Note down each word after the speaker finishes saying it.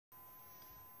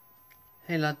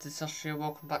Hey lads, it's Ashley.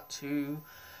 Welcome back to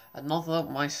another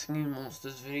My Singing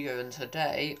Monsters video, and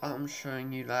today I'm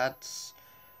showing you lads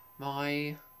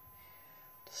some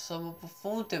of the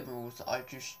four demos that I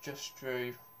just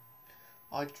drew.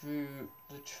 I drew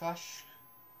the Trash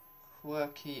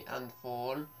Quirky and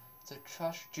Thorn, the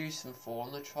Trash Juice and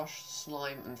Thorn, the Trash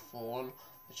Slime and Thorn,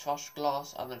 the Trash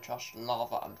Glass and the Trash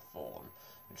Lava and Thorn,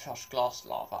 the Trash Glass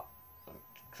Lava, the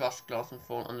Trash Glass and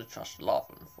Thorn, and the Trash Lava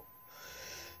and Thorn.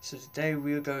 So today I'm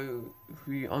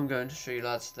going to show you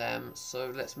lads them.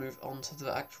 So let's move on to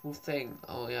the actual thing.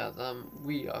 Oh yeah,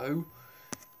 Rio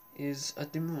is a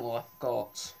demo I've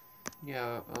got.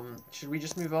 Yeah. Should we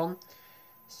just move on?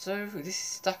 So this is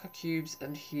Stack of Cubes,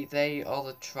 and they are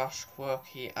the Trash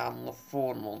Quirky and the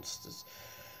Thorn monsters,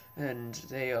 and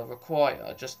they are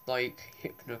required just like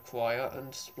Hypnoquire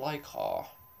and Splycar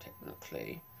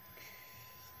technically,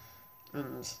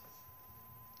 and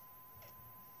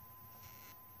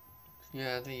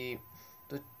yeah, the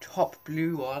top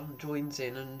blue one joins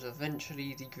in, and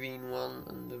eventually the green one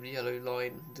and the yellow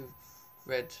line, the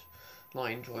red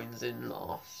line joins in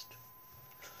last.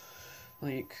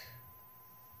 And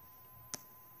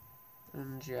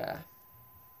yeah.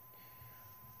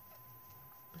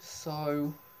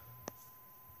 So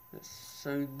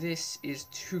this is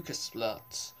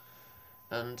Tukasplut,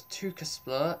 and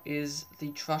Tukasplut is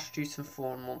the Trash Juice and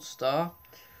Thorn monster.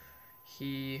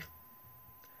 He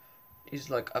is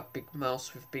like a big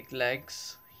mouse with big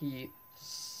legs. He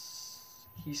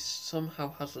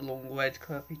somehow has a long red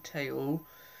curvy tail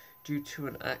due to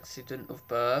an accident of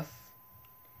birth,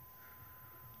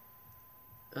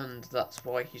 and that's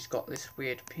why he's got this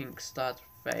weird pink stab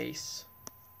face.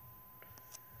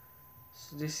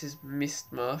 So this is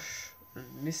Mistmush,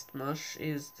 and Mistmush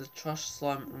is the Trash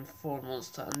Slime and Thorn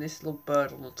monster, and this little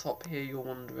bird on the top here, you're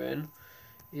wondering,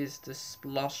 is the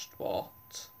Splushed Bot.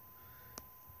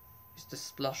 It's the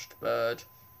Splushed Bird.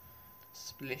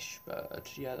 Splish Bird.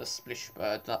 Yeah, the Splish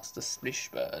Bird. That's the Splish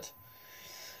Bird.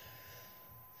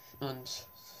 And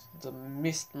the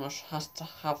Mistmush has to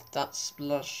have that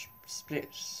split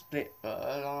bird.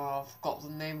 Oh, I've got the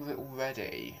name of it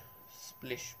already.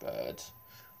 Splish Bird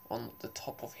on the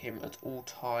top of him at all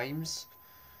times.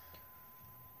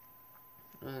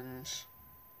 And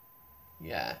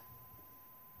yeah.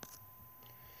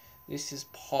 This is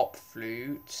Pop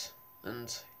Flute,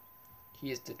 and he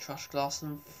is the Trash Glass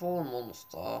and Thorn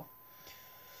monster.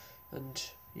 And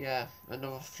yeah,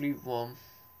 another flute one.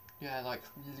 Yeah, like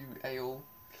Lou Ale,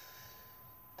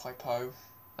 Pipo,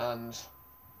 and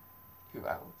who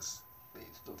else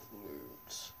is the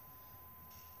flute?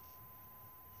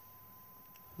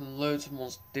 Loads of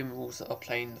monster dimmels that are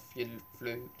playing the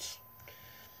flute.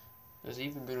 There's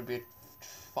even going to be a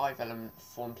 5-element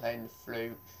Thorn playing the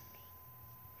flute.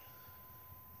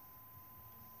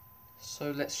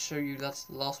 So let's show you, that's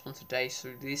the last one today.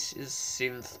 So this is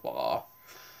Synthbar.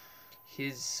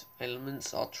 His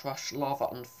elements are Trash, Lava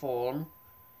and Thorn,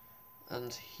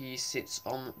 and he sits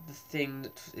on the thing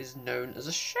that is known as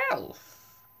a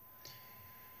shelf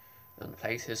and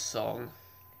plays his song.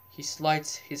 He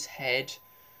slides his head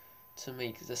to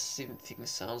make the synthing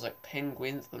sounds like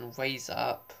penguins and raise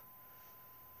up.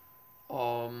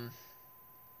 He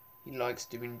likes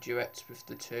doing duets with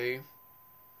the two.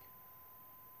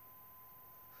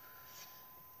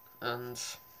 And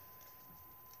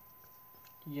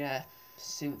yeah,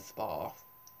 Synthbar.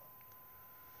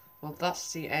 Well,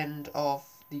 that's the end of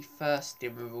the first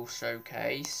demo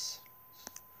showcase.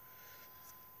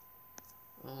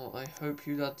 Well, I hope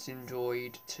you lads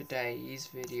enjoyed today's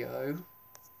video,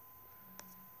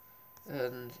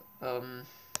 and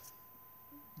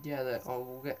yeah, that I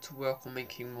will get to work on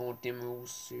making more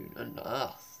demos soon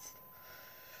enough.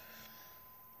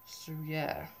 So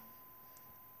yeah.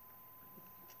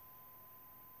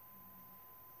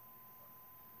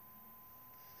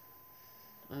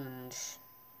 And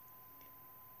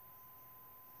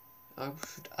I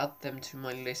should add them to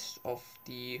my list of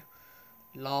the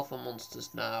lava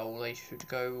monsters now. They should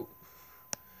go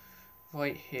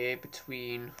right here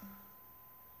between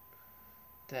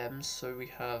them. So we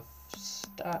have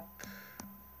Stack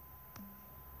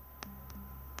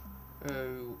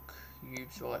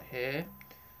Cubes right here.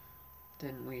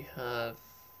 Then we have,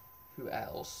 who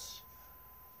else?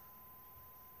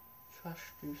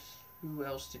 Trash Juice. Who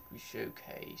else did we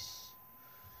showcase?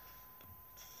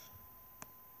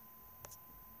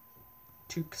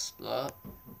 Tukasplut.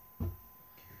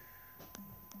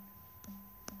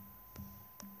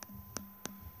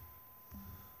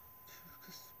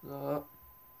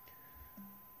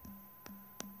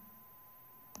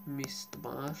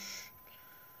 Mistmush.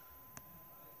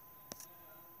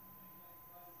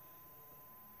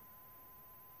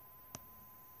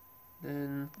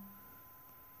 Then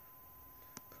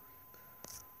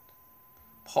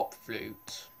pop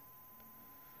flute.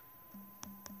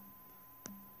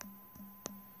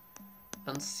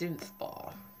 And synth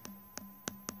bar.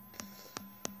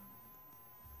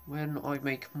 When I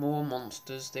make more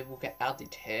monsters, they will get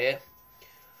added here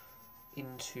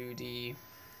into the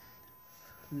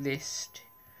list,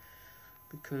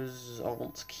 because I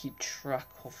want to keep track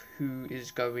of who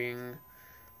is going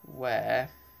where,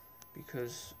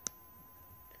 because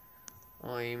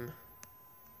I'm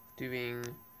doing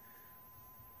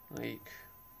like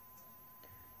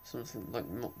something like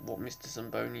what Mr.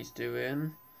 Zamboni's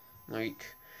doing.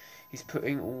 Like, he's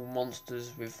putting all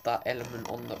monsters with that element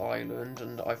on the island,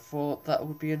 and I thought that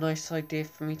would be a nice idea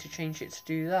for me to change it to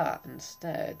do that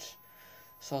instead.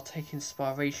 So I'll take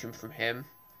inspiration from him.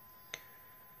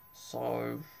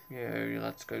 So, yeah,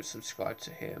 let's go subscribe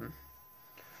to him.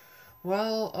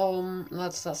 Well,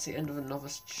 lads, that's the end of another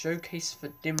showcase for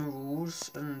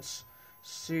Dimmerals, and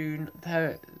soon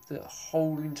the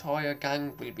whole entire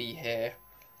gang will be here,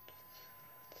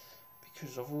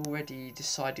 because I've already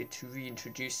decided to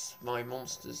reintroduce my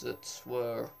monsters that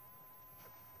were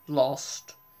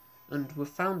lost and were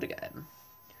found again.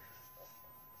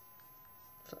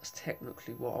 So that's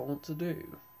technically what I want to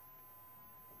do.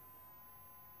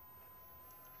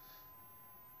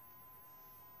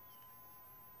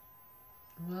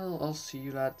 Well, I'll see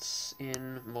you lads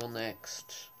in my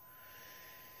next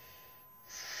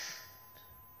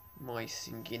My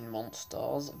Singing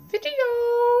Monsters video.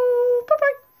 Bye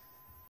bye.